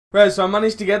Right, so I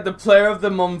managed to get the Player of the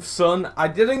Month Son. I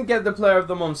didn't get the Player of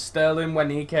the Month Sterling when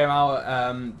he came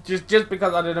out, just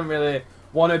because I didn't really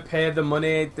want to pay the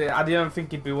money. I didn't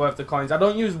think it'd be worth the coins. I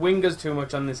don't use wingers too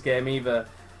much on this game either.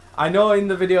 I know in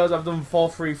the videos I've done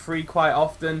 4-3-3 quite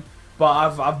often,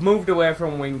 but I've moved away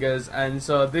from wingers, and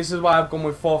so this is why I've gone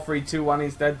with 4-3-2-1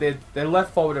 instead. They're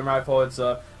left forward and right forward,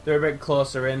 so they're a bit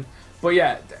closer in. But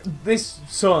yeah, this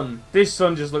Son just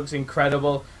looks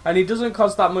incredible, and he doesn't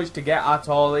cost that much to get at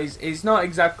all. It's not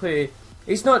exactly,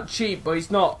 it's not cheap, but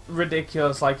it's not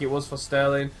ridiculous like it was for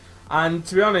Sterling. And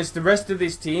to be honest, the rest of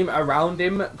this team around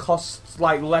him costs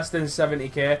like less than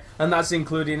 70k, and that's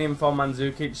including him for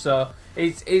Mandzukic. So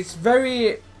it's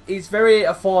very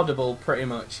affordable, pretty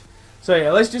much. So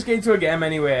yeah, let's just get into a game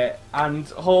anyway, and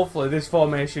hopefully this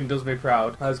formation does me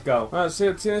proud. Let's go. Alright, see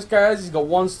this guys. He's got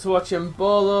ones to watch him.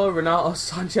 Bolo, Ronaldo,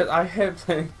 Sanchez. I hate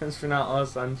playing against Ronaldo,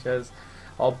 Sanchez,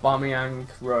 Aubameyang,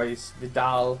 Royce,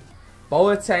 Vidal,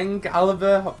 Boateng,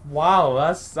 Alaba. Wow,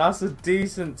 that's a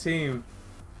decent team.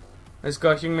 Let's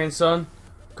go, Heung-min Son.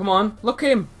 Come on, look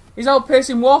him. He's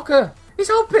outpacing Walker. He's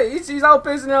outpacing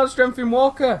and outstrengthening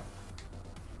Walker.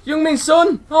 Heung-min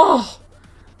Son. Oh.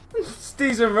 It's a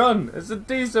decent run. It's a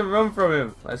decent run from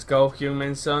him. Let's go,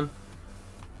 Heung-min Son.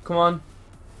 Come on.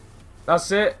 That's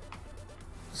it.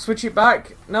 Switch it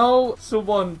back. No,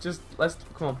 someone just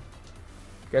come on.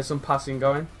 Get some passing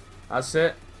going. That's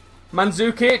it.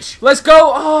 Mandzukic. Let's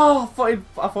go. Oh,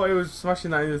 I thought he was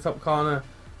smashing that in the top corner.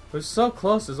 It was so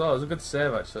close as well. It was a good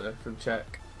save actually from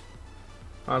Czech.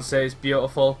 I'll say it's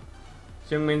beautiful.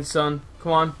 Heung-min Son.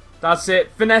 Come on. That's it.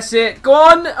 Finesse it. Go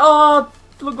on. Oh.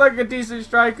 Look like a decent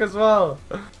strike as well.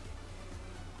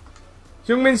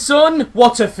 Heung-min Son,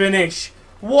 what a finish!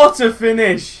 What a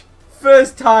finish!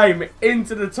 First time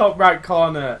into the top right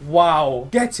corner. Wow,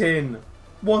 get in!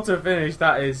 What a finish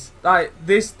that is! Like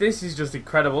this is just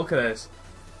incredible. Look at this.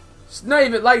 It's not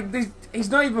even like this.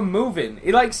 He's not even moving.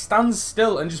 He like stands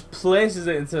still and just places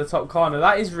it into the top corner.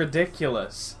 That is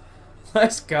ridiculous.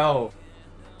 Let's go.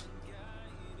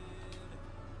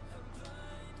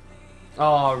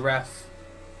 Oh, ref.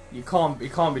 You can't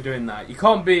be doing that. You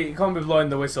can't be blowing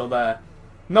the whistle there.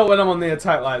 Not when I'm on the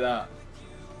attack like that.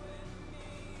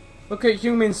 Look at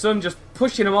Heung-min Son just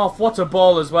pushing him off. What a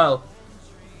ball as well.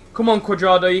 Come on,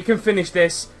 Cuadrado, you can finish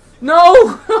this.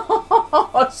 No!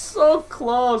 So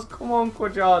close. Come on,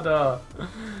 Cuadrado.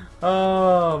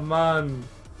 Oh man.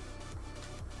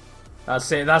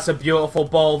 That's it. That's a beautiful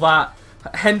ball. That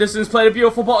Henderson's played a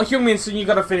beautiful ball. Heung-min Son, you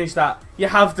gotta finish that. You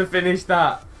have to finish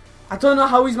that. I don't know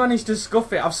how he's managed to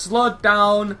scuff it. I've slowed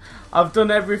down. I've done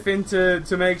everything to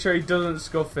make sure he doesn't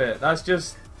scuff it. That's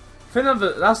just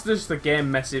that's just the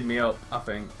game messing me up, I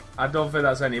think. I don't think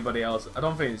that's anybody else. I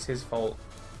don't think it's his fault.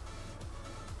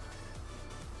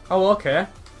 Oh, okay.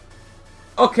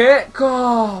 Okay.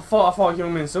 Oh, I thought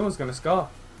Heung-min Son was going to score.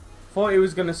 Thought he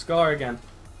was going to score again.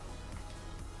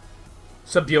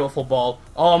 It's a beautiful ball.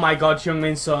 Oh my god,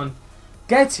 Heung-min Son.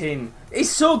 Get in. It's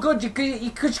so good. You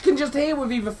can just hit it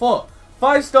with either foot.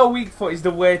 5-star weak foot is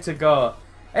the way to go.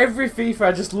 Every FIFA,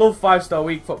 I just love 5-star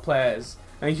weak foot players.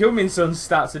 And Heung-min Son's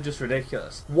stats are just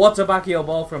ridiculous. What a back heel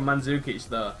ball from Mandzukic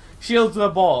though. Shields the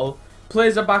ball,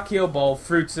 plays a back heel ball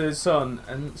through to Son,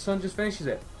 and Son just finishes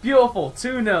it. Beautiful.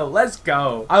 2-0. Let's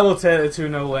go. I will take the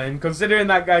 2-0 win, considering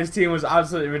that guy's team was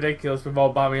absolutely ridiculous with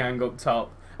Aubameyang up top.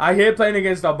 I hate playing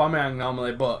against Aubameyang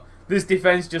normally, but this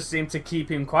defense just seemed to keep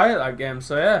him quiet that game,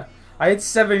 so yeah. I had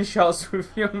 7 shots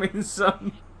with Heung-min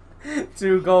Son.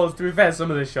 2 goals. To be fair,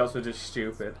 some of the shots were just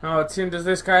stupid. Oh, what team does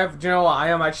this guy have? Do you know what? I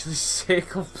am actually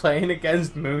sick of playing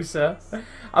against Musa.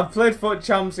 I've played FUT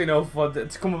Champs enough to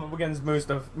come up against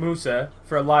Musa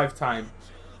for a lifetime.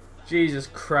 Jesus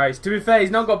Christ. To be fair, he's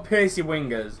not got pacey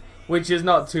wingers, which is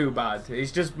not too bad.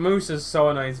 It's just Musa's so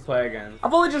annoying to play against.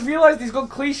 I've only just realised he's got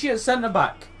Clichy at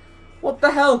centre-back. What the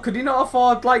hell? Could he not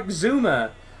afford, like,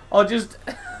 Zuma? Or just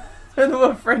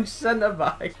another French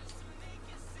centre-back?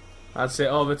 That's it,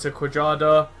 over to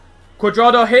Cuadrado.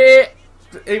 Cuadrado hit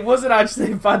it! It wasn't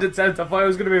actually a bad attempt. I thought it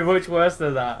was going to be much worse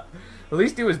than that. At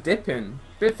least he was dipping.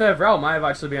 A bit further out, might have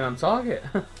actually been on target.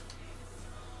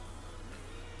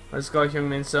 Let's go,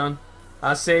 Heung-min Son.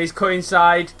 That's it, he's cut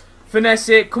inside. Finesse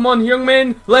it. Come on,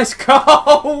 Heung-min. Let's go.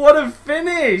 What a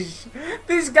finish.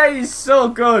 This guy is so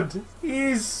good. He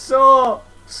is so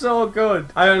good.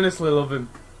 I honestly love him.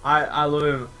 I love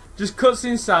him. Just cuts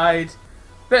inside.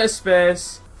 Bit of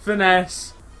space.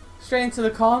 Finesse. Straight into the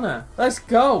corner. Let's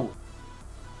go.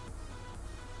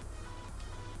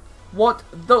 What?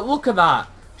 Look at that.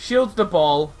 Shields the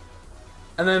ball.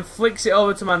 And then flicks it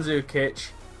over to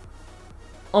Mandzukic.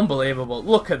 Unbelievable.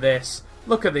 Look at this.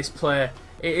 Look at this play.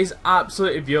 It is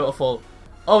absolutely beautiful.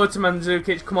 Over to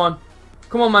Mandzukic. Come on.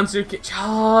 Come on, Mandzukic.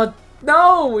 Oh,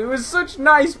 no. It was such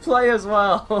nice play as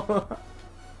well.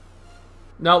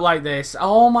 Not like this.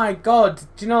 Oh, my God.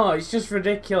 Do you know, it's just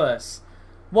ridiculous.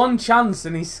 One chance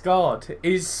and he scored.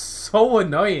 It's so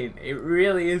annoying. It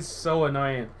really is so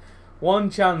annoying. One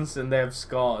chance and they've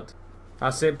scored.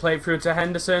 That's it. Play through to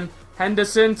Henderson.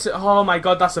 Henderson to... Oh, my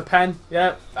God. That's a pen.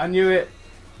 Yep. I knew it.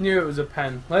 Knew it was a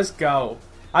pen. Let's go.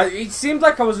 It seemed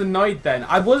like I was annoyed then.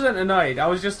 I wasn't annoyed. I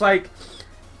was just like...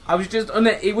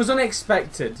 it was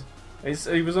unexpected.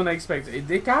 It was unexpected.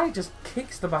 The guy just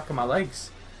kicks the back of my legs.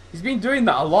 He's been doing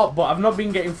that a lot, but I've not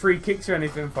been getting free kicks or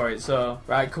anything for it. So,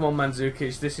 right, come on,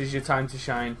 Mandzukic. This is your time to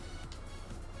shine.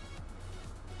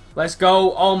 Let's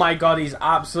go. Oh, my God. He's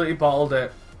absolutely bottled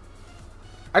it.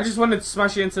 I just wanted to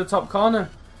smash it into the top corner.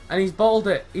 And he's bottled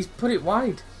it. He's put it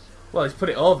wide. Well, he's put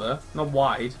it over, not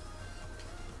wide.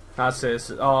 That's it.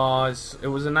 Oh, it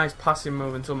was a nice passing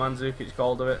move until Mandzukic got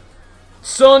hold of it.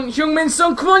 Son, Heung-min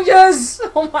Son, come on, yes!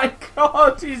 Oh my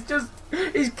God,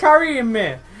 he's carrying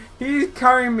me. He's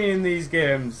carrying me in these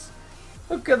games.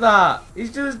 Look at that.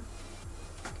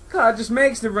 God, just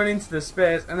makes the run into the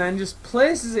space and then just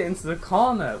places it into the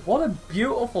corner. What a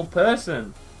beautiful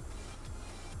person.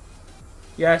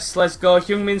 Yes, let's go,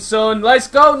 Heung-min Son. Let's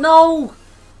go. No!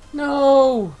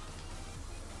 No!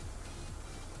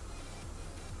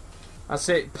 That's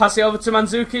it. Pass it over to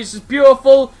Mandzukic. It's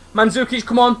beautiful. Mandzukic,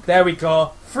 come on. There we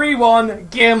go. 3-1.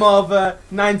 Game over.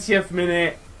 90th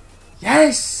minute.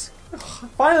 Yes!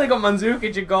 Finally got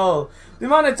Mandzukic a goal. The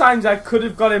amount of times I could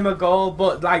have got him a goal,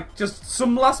 but like just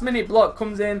some last minute block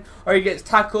comes in or he gets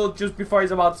tackled just before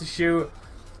he's about to shoot.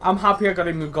 I'm happy I got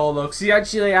him a goal though, because he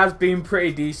actually has been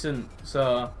pretty decent.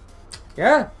 So,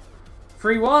 yeah.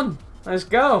 3-1. Let's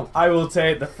go. I will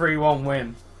take the 3-1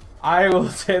 win. I will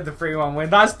take the 3-1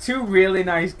 win. That's two really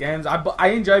nice games. I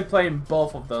enjoyed playing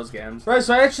both of those games. Right,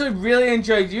 so I actually really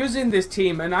enjoyed using this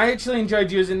team, and I actually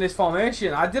enjoyed using this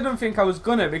formation. I didn't think I was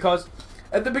gonna, because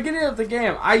at the beginning of the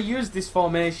game, I used this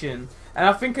formation, and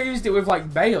I think I used it with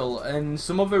like Bale and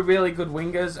some other really good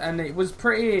wingers, and it was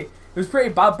pretty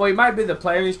bad, but it might be the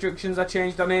player instructions I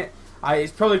changed on it.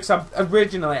 It's probably because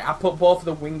originally I put both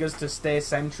of the wingers to stay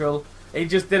central. It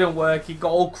just didn't work. It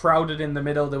got all crowded in the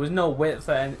middle. There was no width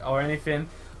or anything.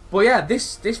 But yeah,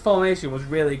 this formation was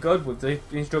really good with the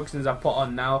instructions I put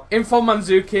on now. Info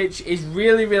Mandzukic is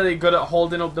really, really good at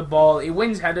holding up the ball. He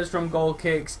wins headers from goal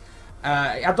kicks.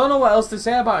 I don't know what else to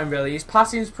say about him really. His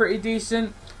passing's pretty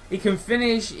decent. He can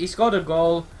finish. He scored a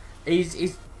goal.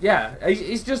 He's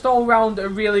just all round a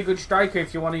really good striker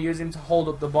if you want to use him to hold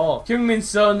up the ball. Heung-min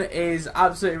Son is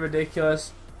absolutely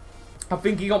ridiculous. I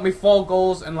think he got me 4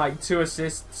 goals and like 2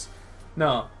 assists.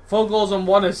 No, 4 goals and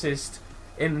 1 assist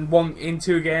in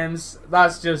 2 games.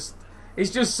 It's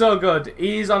just so good.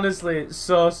 He's honestly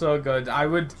so good. I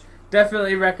would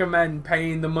definitely recommend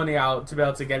paying the money out to be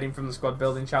able to get him from the squad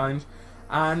building challenge.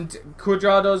 And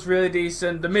Cuadrado's really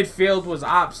decent. The midfield was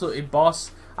absolutely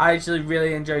boss. I actually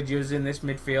really enjoyed using this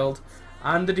midfield,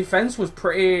 and the defense was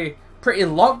pretty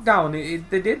locked down.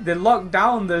 They locked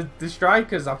down the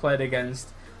strikers I played against.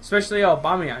 Especially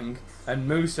Aubameyang and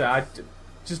Musa. I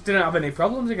just didn't have any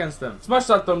problems against them. Smash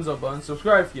that thumbs up button,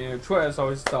 subscribe if you're new. Twitter is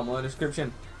always down below in the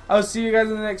description. I'll see you guys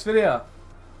in the next video.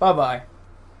 Bye bye.